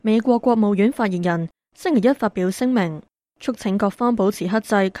美國國務院發言人星期一發表聲明，促請各方保持克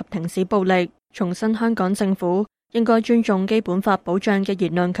制及停止暴力，重申香港政府應該尊重基本法保障嘅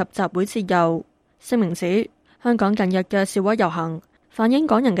言論及集會自由。聲明指，香港近日嘅示威遊行反映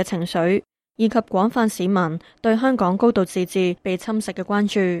港人嘅情緒，以及廣泛市民對香港高度自治被侵蝕嘅關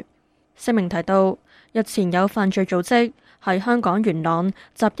注。聲明提到，日前有犯罪組織喺香港元朗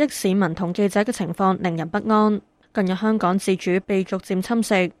襲擊市民同記者嘅情況令人不安。近日香港自主被逐漸侵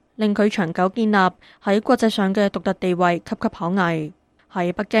蝕，令佢長久建立喺國際上嘅獨特地位岌岌可危。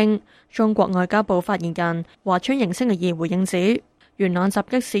喺北京，中國外交部發言人華春瑩星期二回應指，元朗襲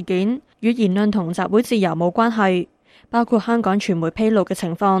擊事件與言論同集會自由冇關係，包括香港傳媒披露嘅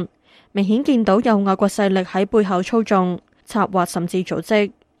情況，明顯見到有外國勢力喺背後操縱、策劃甚至組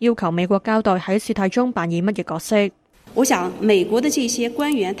織，要求美國交代喺事態中扮演乜嘢角色。我想美國的這些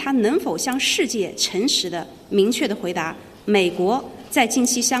官員，他能否向世界誠實的、明確的回答，美國在近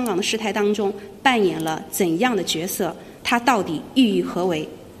期香港的事態當中扮演了怎樣的角色？他到底意欲何為？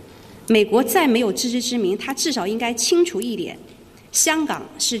美國再沒有自知之明，他至少應該清楚一點，香港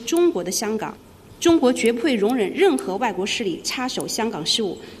是中國的香港，中國絕不會容忍任何外國勢力插手香港事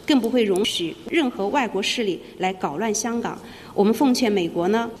務，更不會容許任何外國勢力來搞亂香港。我們奉勸美國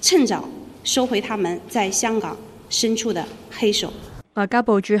呢，趁早收回他們在香港伸出的黑手。外交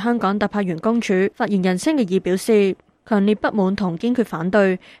部駐香港特派員公署發言人星期二表示，強烈不滿同堅決反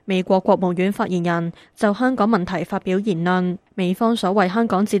對美國國務院發言人就香港問題發表言論。美方所謂香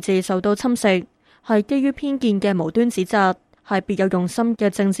港自治受到侵蝕，係基於偏見嘅無端指責，係別有用心嘅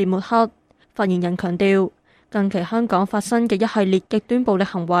政治抹黑。發言人強調，近期香港發生嘅一系列極端暴力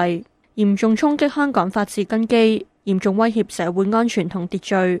行為，嚴重衝擊香港法治根基，嚴重威脅社會安全同秩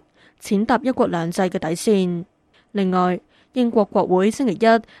序，踐踏一國兩制嘅底線。另外，英國國會星期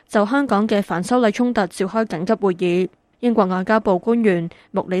一就香港嘅反修例衝突召開緊急會議。英國外交部官員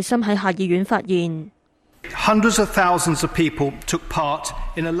穆里森喺下議院發言，10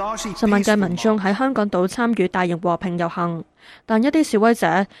萬嘅民眾喺香港島參與大型和平遊行，但一啲示威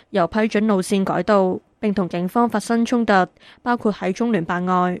者由批准路線改道，並同警方發生衝突，包括喺中聯辦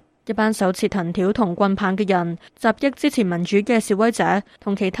外，一班手持藤條同棍棒嘅人襲擊支持民主嘅示威者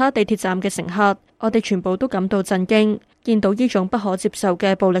同其他地鐵站嘅乘客。我哋全部都感到震驚，見到呢種不可接受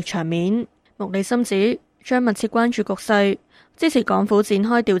嘅暴力場面。穆里森指將密切關注局勢，支持港府展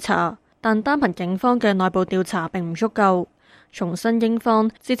開調查，但單憑警方嘅內部調查並唔足夠。重申英方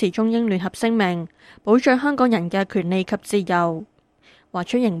支持中英聯合聲明，保障香港人嘅權利及自由。華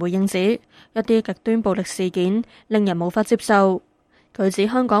春瑩回應指，一啲極端暴力事件令人無法接受。佢指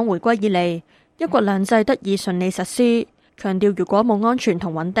香港回歸以嚟，一國兩制得以順利實施，強調如果冇安全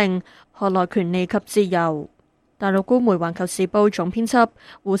同穩定，何來權利及自由？大陸官媒《環球時報》總編輯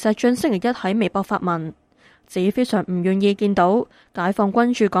胡錫進星期一喺微博發文，指非常唔願意見到解放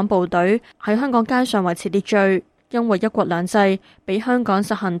軍駐港部隊喺香港街上維持秩序，因為一國兩制比香港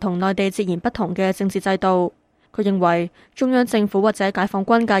實行同內地截然不同嘅政治制度。佢認為中央政府或者解放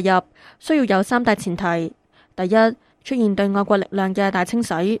軍介入需要有三大前提：第一，出現對外國力量嘅大清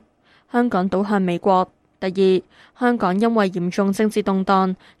洗，香港倒向美國；第二，香港因為嚴重政治動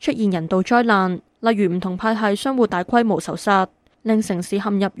盪出現人道災難，例如唔同派系相互大規模仇殺，令城市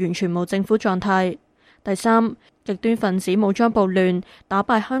陷入完全無政府狀態；第三，極端分子武裝暴亂打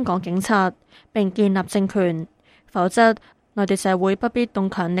敗香港警察並建立政權，否則內地社會不必動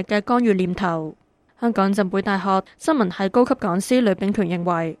強力嘅干預念頭。香港浸會大學新聞系高級講師呂秉權認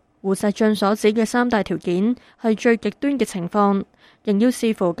為，胡錫進所指嘅三大條件係最極端嘅情況，仍要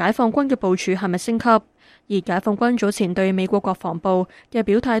視乎解放軍嘅部署係咪升級，而解放軍早前對美國國防部嘅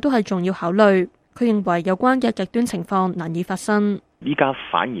表態都係重要考慮。佢認為有關嘅極端情況難以發生。依家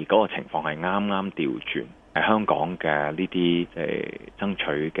反而嗰個情況係啱啱調轉，香港嘅呢啲爭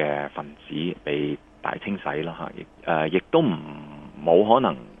取嘅分子被大清洗啦嚇，亦都冇可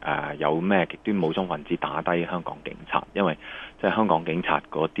能有咩極端武裝分子打低香港警察，因為即係香港警察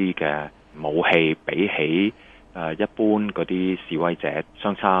嗰啲嘅武器比起一般嗰啲示威者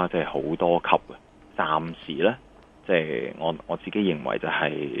相差即係好多級嘅。暫時呢，即係我自己認為就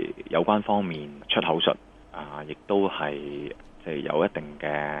係有關方面出口術亦都係即係有一定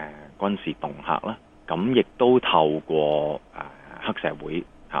嘅軍事恫嚇啦。咁亦都透過黑社會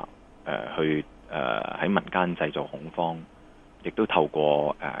去喺民間製造恐慌，亦都透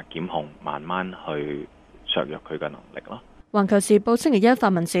過檢控慢慢去削弱佢嘅能力咯。環球時報星期一發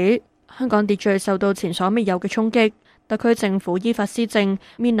文指，香港秩序受到前所未有嘅衝擊，特區政府依法施政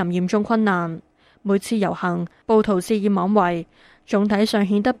面臨嚴重困難。每次遊行，暴徒肆意妄為，總體上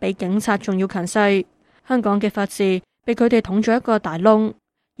顯得比警察仲要強勢。香港嘅法治被佢哋捅咗一個大窿，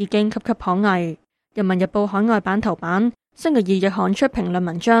已經岌岌可危。人民日報海外版頭版星期二亦刊出評論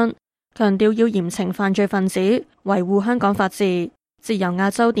文章，強調要嚴懲犯罪分子，維護香港法治。自由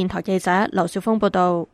亞洲電台記者劉少峰報道。